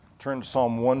Turn to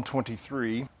Psalm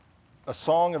 123, a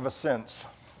song of ascents.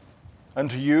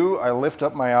 Unto you I lift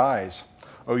up my eyes,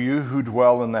 O you who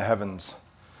dwell in the heavens.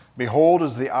 Behold,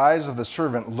 as the eyes of the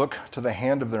servant look to the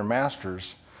hand of their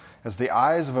masters, as the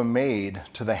eyes of a maid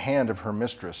to the hand of her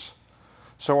mistress,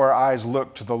 so our eyes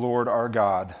look to the Lord our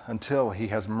God until he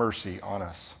has mercy on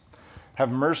us.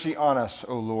 Have mercy on us,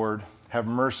 O Lord, have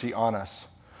mercy on us,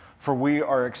 for we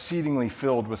are exceedingly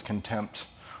filled with contempt.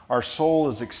 Our soul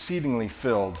is exceedingly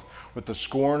filled with the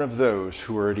scorn of those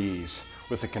who are at ease,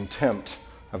 with the contempt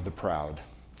of the proud.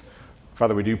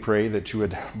 Father, we do pray that you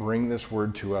would bring this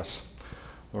word to us.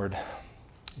 Lord,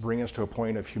 bring us to a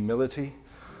point of humility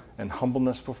and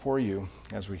humbleness before you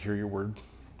as we hear your word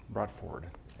brought forward.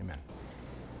 Amen.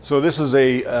 So this is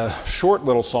a short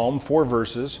little psalm, 4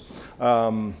 verses.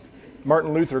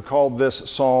 Martin Luther called this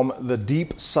psalm the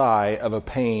deep sigh of a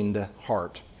pained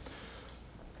heart.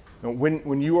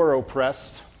 When you are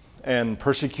oppressed and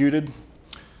persecuted,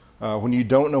 when you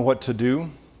don't know what to do,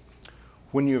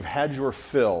 when you've had your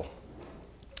fill,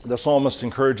 the psalmist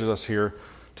encourages us here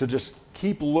to just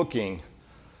keep looking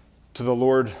to the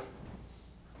Lord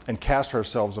and cast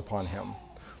ourselves upon him.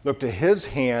 Look to his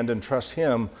hand and trust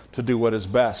him to do what is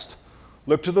best.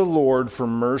 Look to the Lord for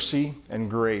mercy and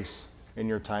grace in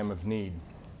your time of need.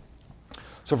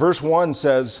 So verse 1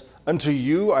 says, Unto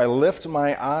you I lift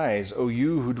my eyes, O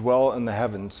you who dwell in the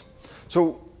heavens.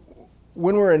 So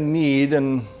when we're in need,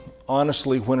 and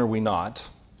honestly, when are we not,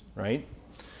 right?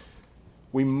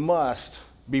 We must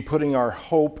be putting our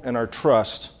hope and our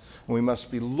trust, and we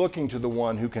must be looking to the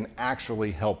one who can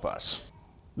actually help us.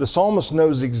 The psalmist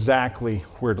knows exactly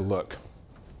where to look.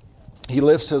 He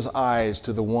lifts his eyes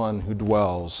to the one who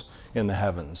dwells in the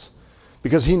heavens,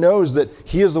 because he knows that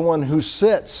he is the one who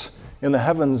sits in the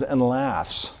heavens and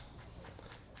laughs.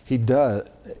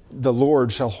 The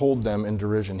Lord shall hold them in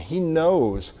derision. He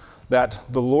knows that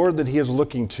the Lord that he is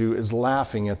looking to is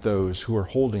laughing at those who are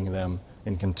holding them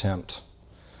in contempt.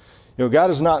 You know, God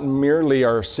is not merely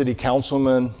our city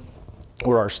councilman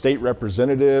or our state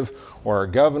representative or our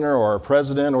governor or our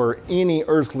president or any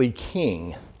earthly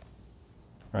king,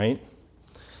 right?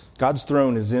 God's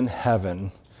throne is in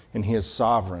heaven, and he is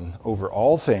sovereign over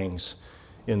all things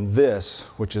in this,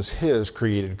 which is his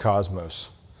created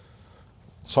cosmos.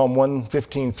 Psalm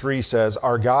 115:3 says,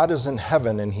 Our God is in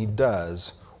heaven, and he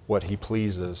does what he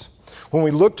pleases. When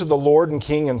we look to the Lord and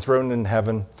King enthroned in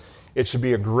heaven, it should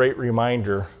be a great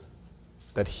reminder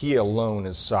that he alone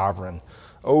is sovereign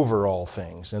over all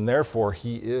things, and therefore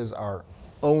he is our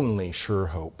only sure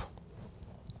hope.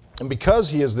 And because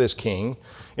he is this King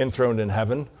enthroned in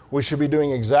heaven, we should be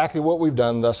doing exactly what we've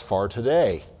done thus far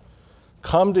today.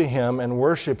 Come to him and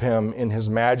worship him in his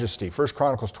majesty. 1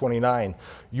 Chronicles 29.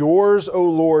 Yours, O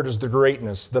Lord, is the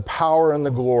greatness, the power and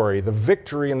the glory, the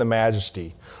victory and the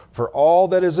majesty. For all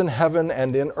that is in heaven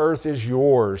and in earth is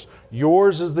yours.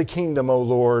 Yours is the kingdom, O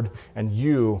Lord, and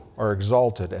you are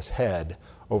exalted as head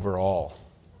over all.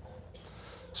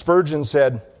 Spurgeon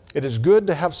said, It is good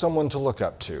to have someone to look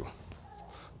up to.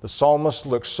 The psalmist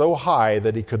looked so high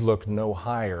that he could look no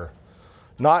higher.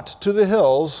 Not to the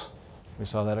hills. We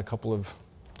saw that a couple of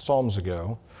psalms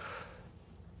ago.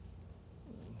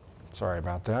 Sorry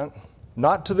about that.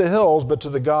 Not to the hills, but to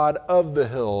the God of the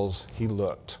hills he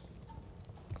looked.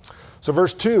 So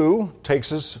verse 2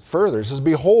 takes us further. It says,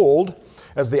 Behold,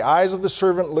 as the eyes of the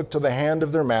servant look to the hand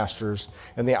of their masters,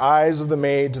 and the eyes of the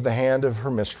maid to the hand of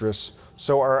her mistress,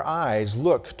 so our eyes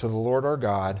look to the Lord our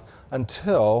God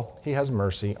until he has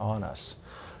mercy on us.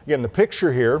 Again, the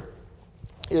picture here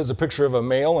is a picture of a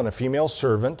male and a female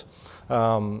servant.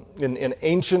 In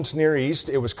ancient Near East,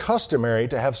 it was customary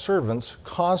to have servants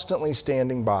constantly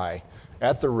standing by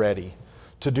at the ready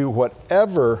to do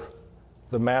whatever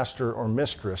the master or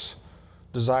mistress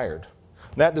desired.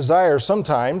 That desire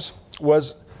sometimes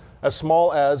was as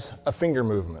small as a finger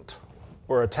movement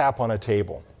or a tap on a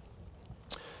table.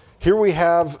 Here we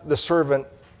have the servant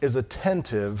is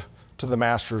attentive to the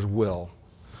master's will.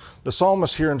 The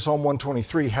psalmist here in Psalm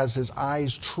 123 has his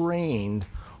eyes trained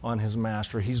on his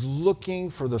master. He's looking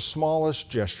for the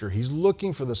smallest gesture. He's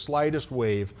looking for the slightest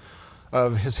wave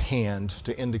of his hand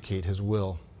to indicate his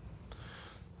will.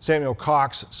 Samuel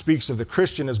Cox speaks of the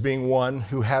Christian as being one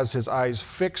who has his eyes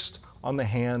fixed on the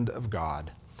hand of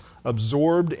God,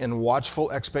 absorbed in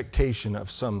watchful expectation of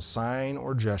some sign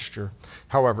or gesture,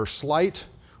 however slight,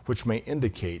 which may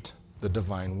indicate the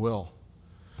divine will.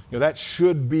 You know, that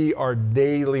should be our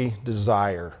daily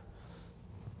desire.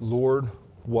 Lord,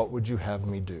 what would you have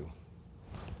me do?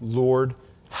 Lord,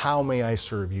 how may I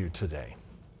serve you today?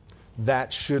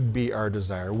 That should be our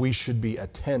desire. We should be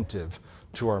attentive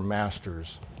to our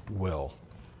Master's will.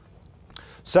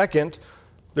 Second,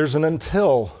 There's an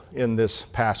until in this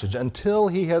passage, until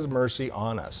he has mercy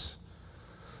on us.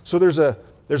 So there's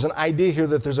an idea here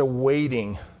that there's a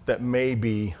waiting that may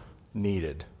be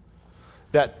needed.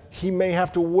 That he may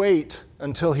have to wait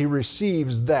until he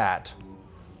receives that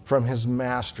from his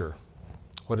master,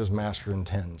 what his master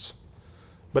intends.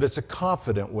 But it's a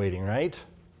confident waiting, right?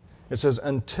 It says,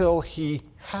 until he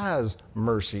has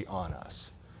mercy on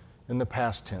us. In the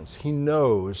past tense, he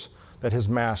knows that his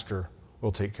master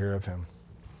will take care of him.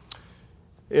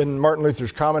 In Martin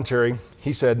Luther's commentary,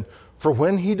 he said, for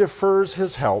when he defers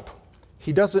his help,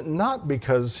 he does it not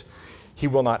because he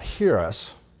will not hear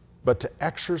us, but to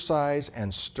exercise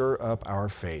and stir up our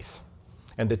faith,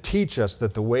 and to teach us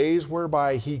that the ways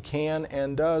whereby he can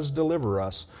and does deliver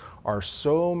us are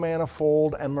so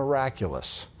manifold and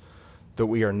miraculous that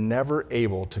we are never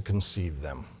able to conceive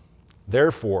them.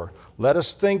 Therefore, let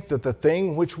us think that the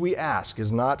thing which we ask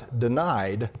is not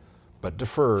denied, but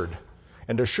deferred,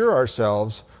 and assure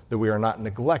ourselves that we are not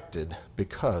neglected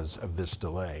because of this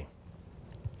delay.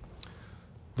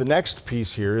 The next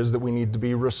piece here is that we need to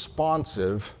be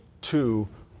responsive to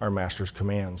our master's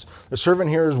commands. The servant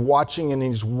here is watching and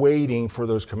he's waiting for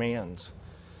those commands.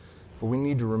 But we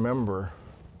need to remember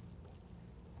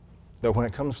that when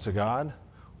it comes to God,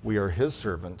 we are his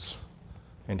servants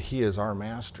and he is our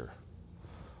master.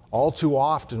 All too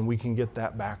often we can get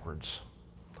that backwards.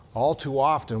 All too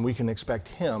often we can expect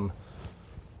him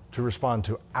to respond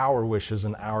to our wishes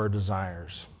and our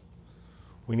desires.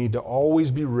 We need to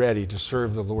always be ready to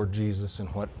serve the Lord Jesus in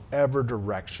whatever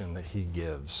direction that he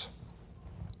gives.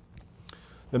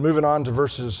 Then moving on to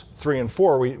verses 3 and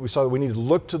 4, we saw that we need to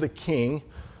look to the King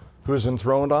who is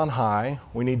enthroned on high.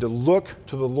 We need to look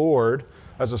to the Lord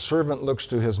as a servant looks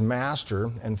to his master.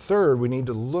 And third, we need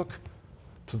to look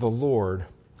to the Lord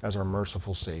as our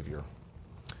merciful Savior.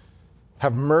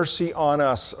 Have mercy on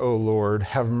us, O Lord,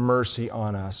 have mercy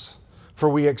on us. For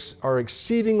we are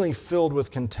exceedingly filled with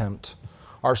contempt.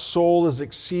 Our soul is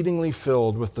exceedingly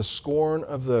filled with the scorn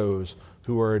of those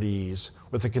who are at ease,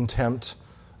 with the contempt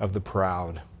of the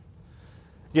proud.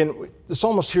 Again, the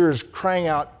psalmist here is crying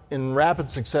out in rapid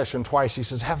succession twice. He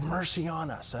says, have mercy on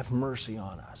us, have mercy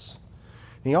on us.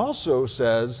 And he also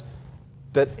says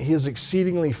that he is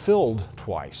exceedingly filled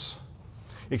twice.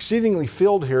 Exceedingly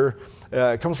filled here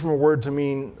comes from a word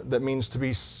that means to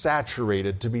be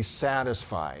saturated, to be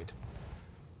satisfied.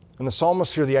 And the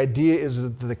psalmist here, the idea is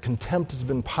that the contempt has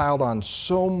been piled on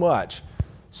so much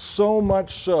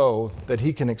so that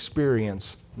he can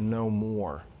experience no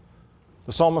more.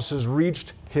 The psalmist has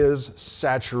reached his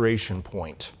saturation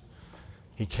point.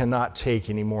 He cannot take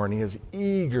anymore, and he is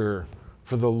eager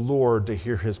for the Lord to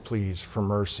hear his pleas for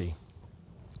mercy.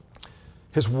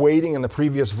 His waiting in the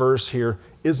previous verse here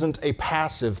isn't a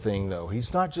passive thing, though.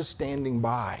 He's not just standing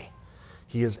by.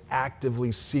 He is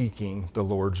actively seeking the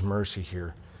Lord's mercy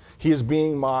here. He is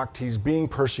being mocked, he's being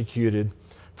persecuted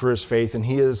for his faith, and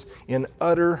he is in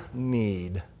utter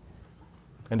need.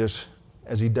 And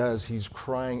as he does, he's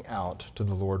crying out to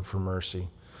the Lord for mercy.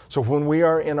 So when we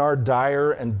are in our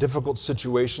dire and difficult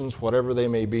situations, whatever they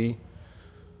may be,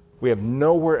 we have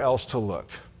nowhere else to look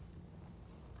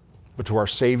but to our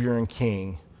Savior and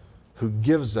King, who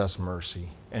gives us mercy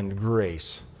and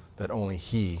grace that only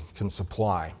he can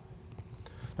supply.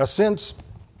 Now, since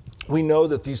we know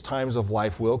that these times of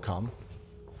life will come,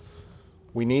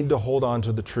 we need to hold on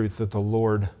to the truth that the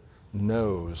Lord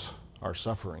knows our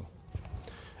suffering.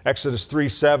 Exodus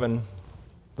 3:7,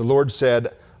 the Lord said,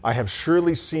 I have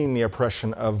surely seen the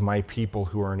oppression of my people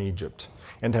who are in Egypt,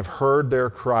 and have heard their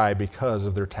cry because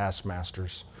of their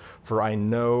taskmasters, for I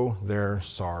know their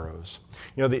sorrows.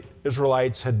 You know, the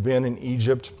Israelites had been in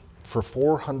Egypt for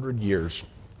 400 years.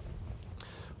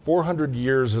 400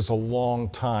 years is a long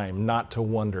time not to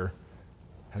wonder,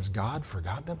 has God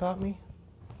forgotten about me?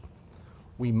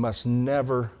 We must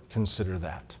never consider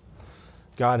that.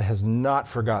 God has not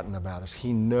forgotten about us.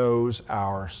 He knows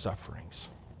our sufferings.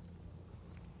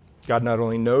 God not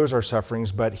only knows our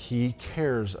sufferings, but he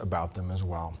cares about them as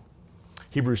well.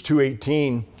 Hebrews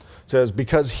 2:18 says,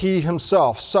 because he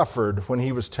himself suffered when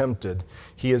he was tempted,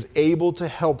 he is able to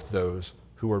help those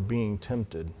who are being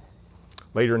tempted.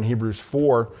 Later in Hebrews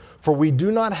 4, for we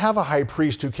do not have a high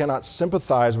priest who cannot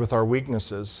sympathize with our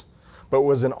weaknesses, but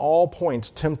was in all points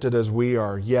tempted as we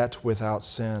are, yet without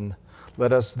sin.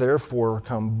 Let us therefore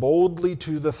come boldly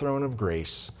to the throne of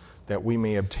grace, that we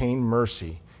may obtain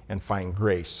mercy and find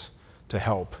grace to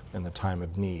help in the time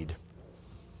of need.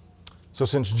 So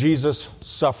since Jesus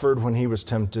suffered when he was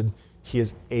tempted, he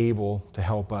is able to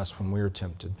help us when we are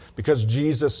tempted. Because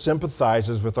Jesus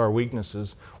sympathizes with our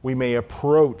weaknesses, we may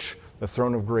approach the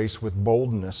throne of grace with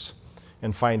boldness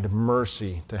and find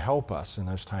mercy to help us in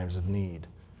those times of need.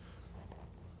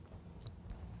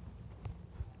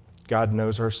 God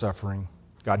knows our suffering.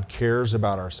 God cares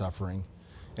about our suffering.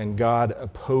 And God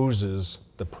opposes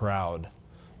the proud,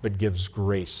 but gives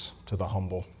grace to the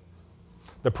humble.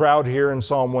 The proud here in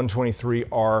Psalm 123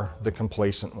 are the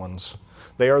complacent ones.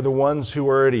 They are the ones who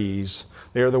are at ease.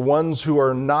 They are the ones who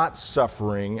are not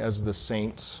suffering as the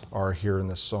saints are here in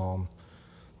this psalm.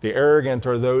 The arrogant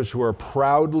are those who are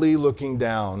proudly looking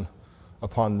down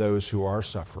upon those who are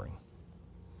suffering.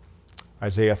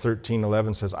 Isaiah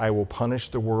 13:11 says, I will punish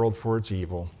the world for its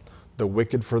evil, the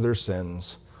wicked for their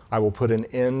sins. I will put an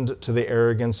end to the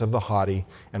arrogance of the haughty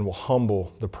and will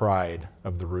humble the pride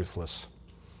of the ruthless.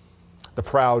 The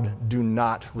proud do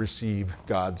not receive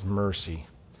God's mercy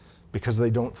because they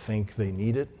don't think they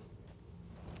need it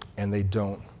and they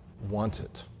don't want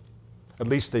it. At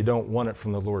least they don't want it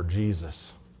from the Lord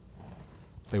Jesus.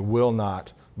 They will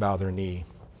not bow their knee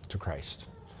to Christ.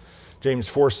 James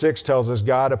 4:6 tells us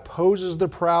God opposes the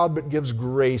proud but gives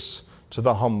grace to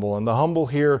the humble. And the humble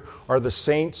here are the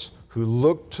saints who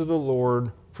look to the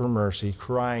Lord for mercy,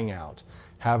 crying out,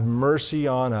 have mercy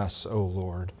on us, O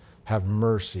Lord, have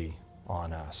mercy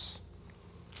on us.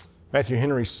 Matthew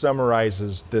Henry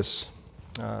summarizes this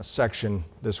section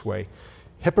this way.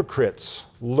 Hypocrites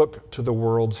look to the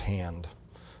world's hand.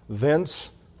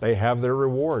 Thence they have their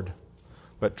reward.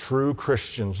 But true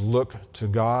Christians look to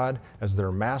God as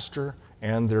their master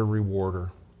and their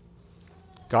rewarder.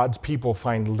 God's people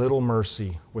find little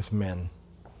mercy with men,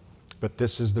 but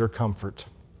this is their comfort,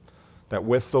 that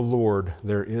with the Lord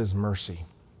there is mercy.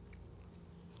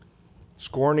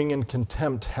 Scorning and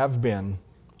contempt have been,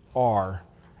 are,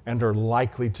 and are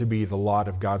likely to be the lot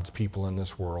of God's people in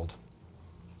this world.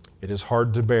 It is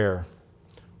hard to bear,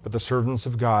 but the servants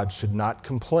of God should not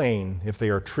complain if they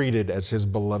are treated as his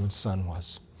beloved Son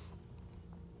was.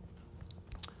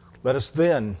 Let us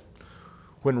then,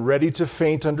 when ready to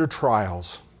faint under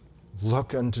trials,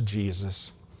 look unto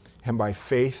Jesus, and by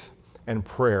faith and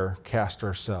prayer cast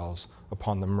ourselves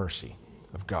upon the mercy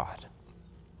of God.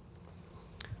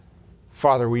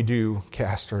 Father, we do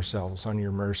cast ourselves on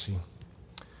your mercy,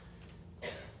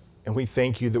 and we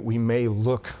thank you that we may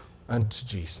look unto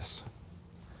Jesus.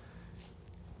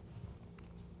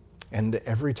 And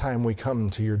every time we come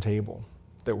to your table,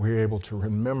 that we're able to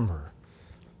remember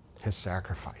his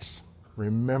sacrifice,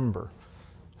 remember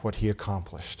what he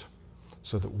accomplished,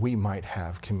 so that we might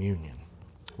have communion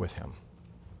with him.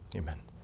 Amen.